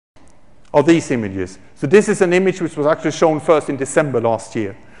are these images. So this is an image which was actually shown first in December last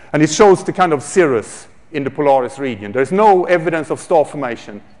year. And it shows the kind of cirrus in the Polaris region. There's no evidence of star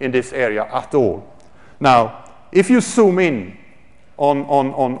formation in this area at all. Now, if you zoom in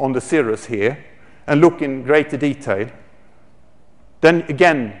on the cirrus here and look in greater detail, then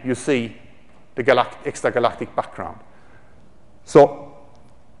again you see the extragalactic background. So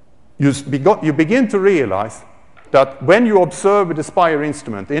you begin to realize that when you observe with the SPIRE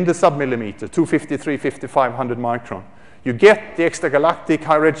instrument in the submillimeter, 250, 350, 500 micron, you get the extragalactic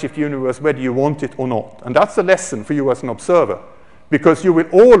high redshift universe whether you want it or not. And that's a lesson for you as an observer, because you will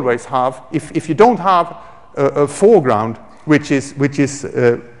always have, if you don't have a foreground which is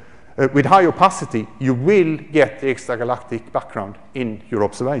with high opacity, you will get the extragalactic background in your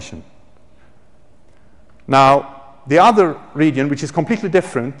observation. Now, the other region, which is completely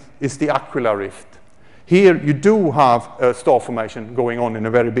different, is the Aquila rift. Here you do have a star formation going on in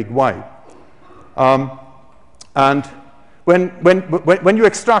a very big way. And when you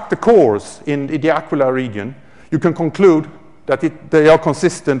extract the cores in the Aquila region, you can conclude that they are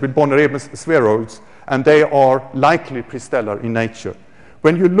consistent with Bonner-Eben spheroids, and they are likely prestellar in nature.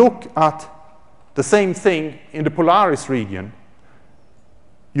 When you look at the same thing in the Polaris region,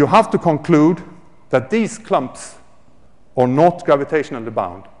 you have to conclude that these clumps are not gravitationally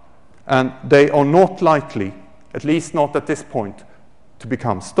bound, and they are not likely, at least not at this point, to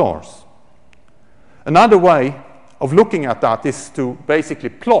become stars. Another way of looking at that is to basically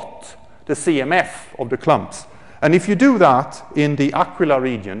plot the CMF of the clumps. And if you do that in the Aquila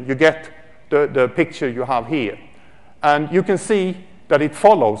region, you get the picture you have here. And you can see that it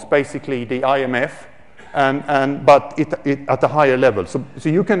follows basically the IMF, but at a higher level. So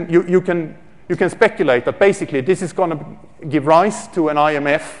you can speculate that basically this is going to give rise to an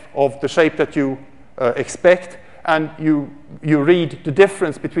IMF of the shape that you expect, and you read the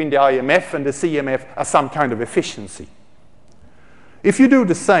difference between the IMF and the CMF as some kind of efficiency. If you do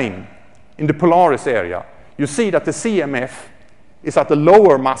the same in the Polaris area, you see that the CMF is at a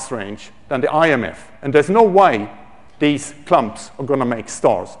lower mass range than the IMF, and there's no way these clumps are going to make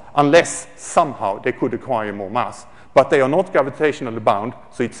stars unless somehow they could acquire more mass. But they are not gravitationally bound,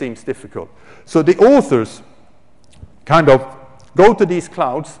 so it seems difficult. So the authors kind of go to these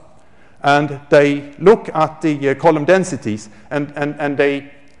clouds and they look at the column densities, and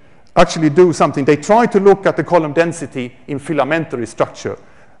they actually do something. They try to look at the column density in filamentary structure,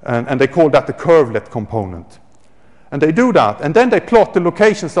 and they call that the curvelet component. And they do that, and then they plot the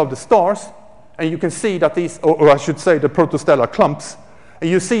locations of the stars, and you can see that these, or I should say the protostellar clumps, and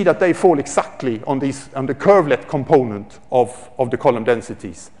you see that they fall exactly on the curvelet component of the column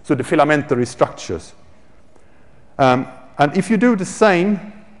densities, so the filamentary structures. And if you do the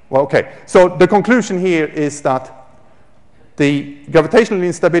same, well, okay, so the conclusion here is that the gravitational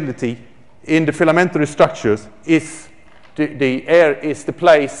instability in the filamentary structures is the air is the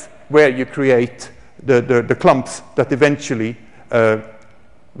place where you create the clumps that eventually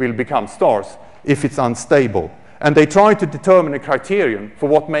will become stars if it's unstable. And they try to determine a criterion for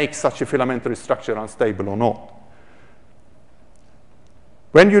what makes such a filamentary structure unstable or not.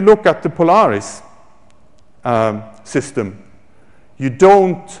 When you look at the Polaris system, you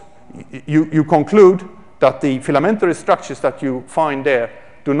conclude that the filamentary structures that you find there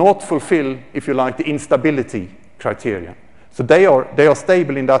do not fulfill, if you like, the instability criterion. So they are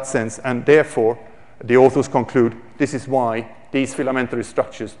stable in that sense, and therefore the authors conclude this is why these filamentary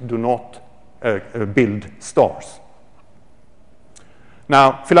structures do not build stars.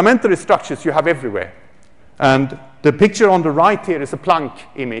 Now, filamentary structures you have everywhere. And the picture on the right here is a Planck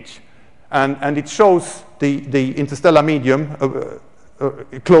image, and it shows the interstellar medium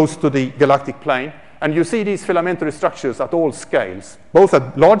close to the galactic plane. And you see these filamentary structures at all scales, both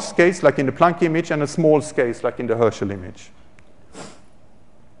at large scales, like in the Planck image, and at small scales, like in the Herschel image.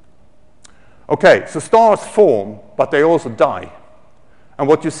 Okay, so stars form, but they also die. And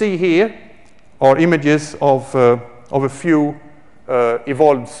what you see here are images of a few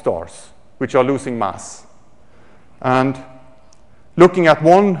evolved stars, which are losing mass. And looking at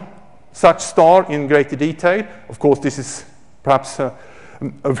one such star in greater detail, of course, this is perhaps a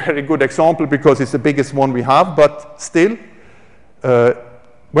very good example because it's the biggest one we have, but still,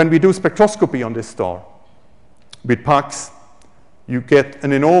 when we do spectroscopy on this star with PACS, you get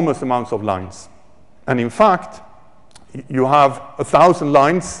an enormous amount of lines. And in fact, you have 1,000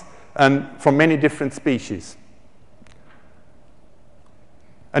 lines and from many different species.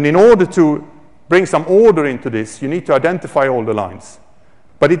 And in order to bring some order into this, you need to identify all the lines.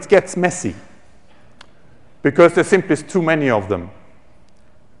 But it gets messy because there simply is too many of them.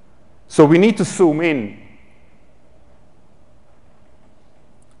 So we need to zoom in.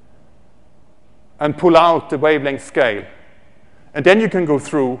 and pull out the wavelength scale. And then you can go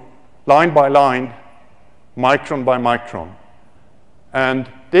through line by line, micron by micron. And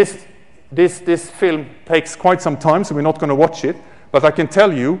this film takes quite some time, so we're not going to watch it. But I can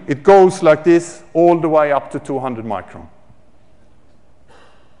tell you, it goes like this all the way up to 200 micron.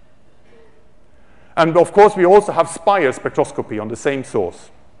 And of course, we also have SPIRE spectroscopy on the same source,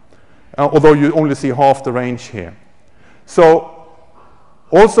 although you only see half the range here. So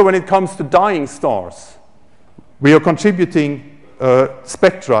also when it comes to dying stars, we are contributing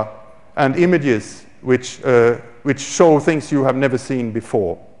spectra and images which show things you have never seen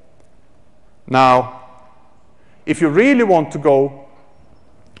before. Now, if you really want to go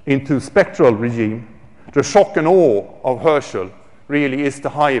into spectral regime, the shock and awe of Herschel really is the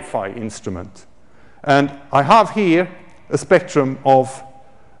HIFI instrument. And I have here a spectrum of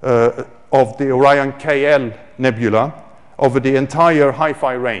the Orion KL nebula over the entire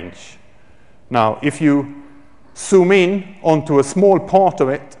HIFI range. Now, if you zoom in onto a small part of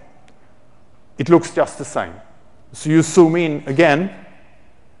it, it looks just the same. So you zoom in again,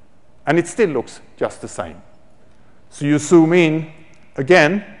 and it still looks just the same. So you zoom in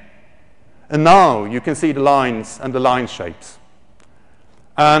again, and now you can see the lines and the line shapes.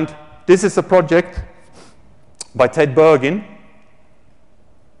 And this is a project by Ted Bergin,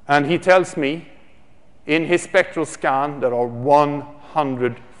 and he tells me in his spectral scan there are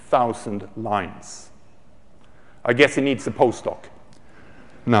 100,000 lines. I guess he needs a postdoc.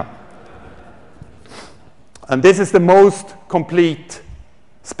 Now, and this is the most complete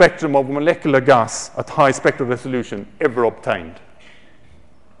spectrum of molecular gas at high spectral resolution ever obtained.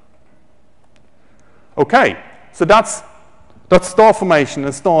 Okay, so that's star formation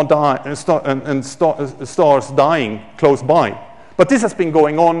and stars dying close by. But this has been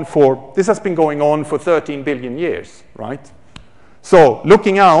going on for 13 billion years, right? So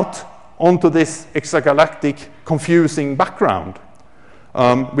looking out onto this extragalactic confusing background,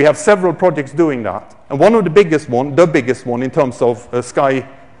 we have several projects doing that. And one of the biggest one in terms of sky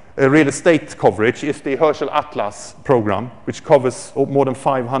real estate coverage is the Herschel Atlas program, which covers more than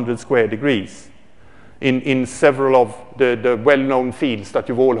 500 square degrees in several of the well-known fields that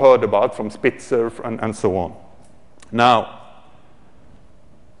you've all heard about, from Spitzer and so on. Now,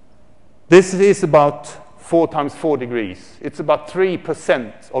 this is about 4 times 4 degrees. It's about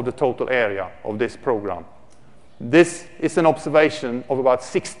 3% of the total area of this program. This is an observation of about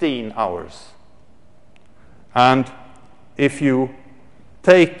 16 hours. And if you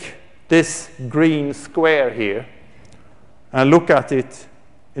take this green square here and look at it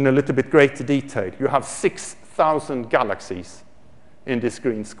in a little bit greater detail, you have 6,000 galaxies in this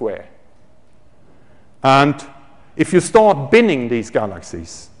green square. And if you start binning these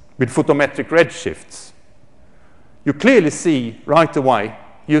galaxies with photometric redshifts, you clearly see right away,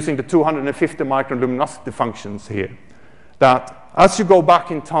 using the 250 micron luminosity functions here, that as you go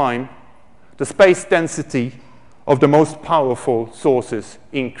back in time, the space density of the most powerful sources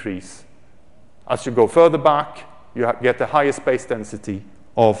increase. As you go further back, you get the higher space density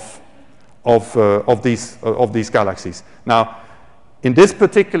of these galaxies. Now, in this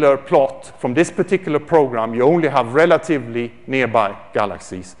particular plot, from this particular program, you only have relatively nearby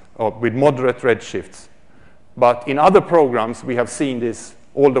galaxies with moderate redshifts. But in other programs, we have seen this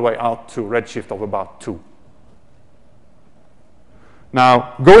all the way out to redshift of about 2.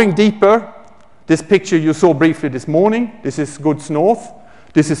 Now, going deeper, this picture you saw briefly this morning, this is Goods North.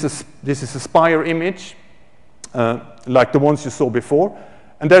 This is a SPIRE image, like the ones you saw before.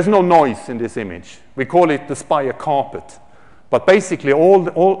 And there's no noise in this image. We call it the SPIRE carpet. But basically,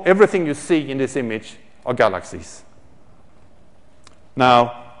 everything you see in this image are galaxies.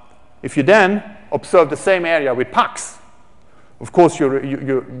 Now, if you then observe the same area with PACS, of course, you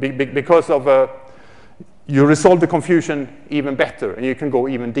resolve the confusion even better, and you can go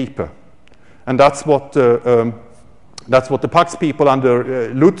even deeper. And that's what the PACS people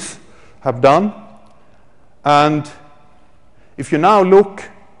under Lutz have done. And if you now look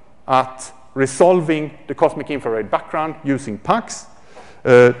at resolving the cosmic infrared background using PACS,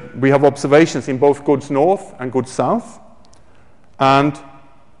 we have observations in both Goods North and Goods South. And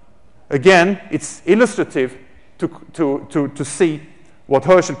again, it's illustrative to see what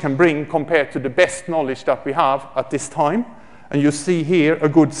Herschel can bring compared to the best knowledge that we have at this time. And you see here a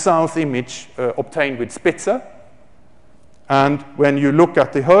Goods South image obtained with Spitzer. And when you look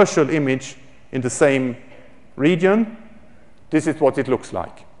at the Herschel image in the same region, this is what it looks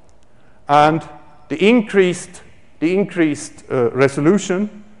like. And the increased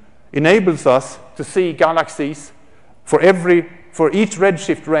resolution enables us to see galaxies for each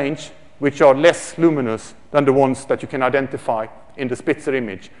redshift range which are less luminous than the ones that you can identify in the Spitzer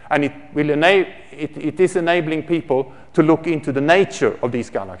image. And it is enabling people to look into the nature of these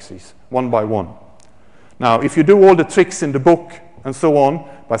galaxies, one by one. Now, if you do all the tricks in the book and so on,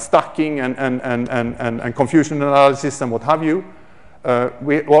 by stacking and confusion analysis and what have you,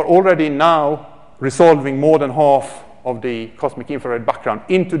 we are already now resolving more than half of the cosmic infrared background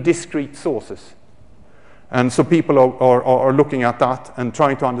into discrete sources. And so people are looking at that and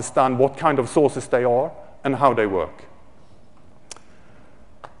trying to understand what kind of sources they are and how they work.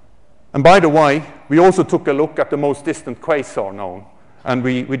 And by the way, we also took a look at the most distant quasar known, and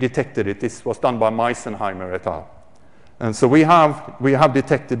we detected it. This was done by Meisenheimer et al. And so we have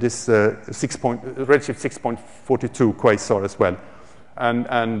detected this redshift 6.42 quasar as well.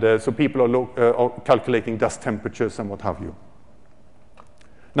 And so people are calculating dust temperatures and what have you.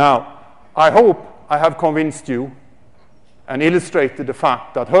 Now, I hope I have convinced you and illustrated the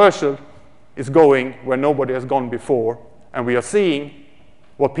fact that Herschel is going where nobody has gone before, and we are seeing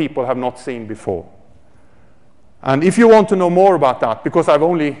what people have not seen before. And if you want to know more about that, because I've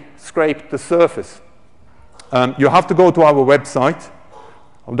only scraped the surface, you have to go to our website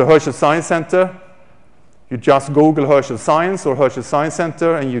of the Herschel Science Center. You just Google Herschel Science or Herschel Science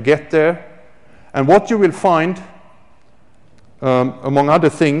Center, and you get there. And what you will find, among other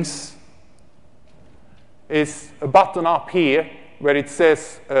things, is a button up here where it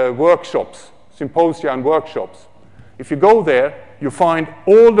says workshops, symposia and workshops. If you go there, you find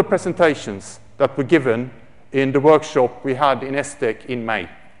all the presentations that were given in the workshop we had in ESTEC in May.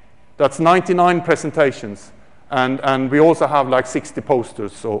 That's 99 presentations, and we also have like 60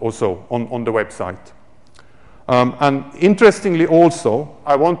 posters or so on the website. And interestingly also,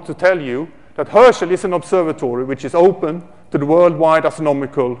 I want to tell you that Herschel is an observatory which is open to the worldwide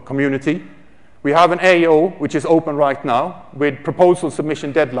astronomical community. We have an AO which is open right now with proposal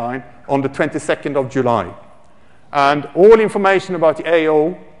submission deadline on the 22nd of July. And all information about the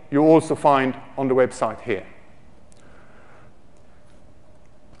AO you also find on the website here.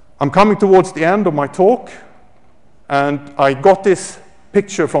 I'm coming towards the end of my talk, and I got this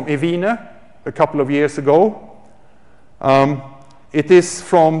picture from Evine a couple of years ago. It is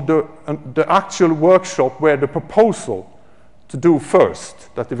from the actual workshop where the proposal to do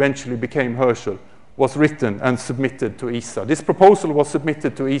first, that eventually became Herschel, was written and submitted to ESA. This proposal was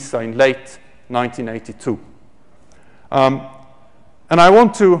submitted to ESA in late 1982. And I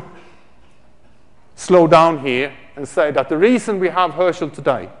want to slow down here and say that the reason we have Herschel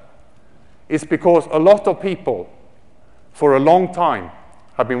today is because a lot of people for a long time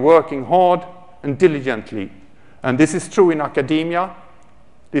have been working hard and diligently. And this is true in academia,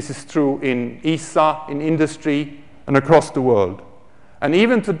 this is true in ESA, in industry, and across the world. And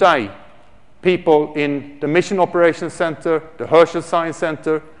even today, people in the Mission Operations Center, the Herschel Science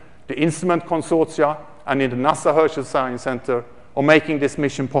Center, the Instrument Consortia, and in the NASA Herschel Science Center are making this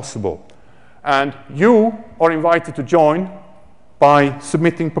mission possible. And you are invited to join by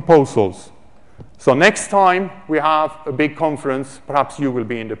submitting proposals. So next time we have a big conference, perhaps you will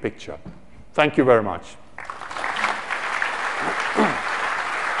be in the picture. Thank you very much.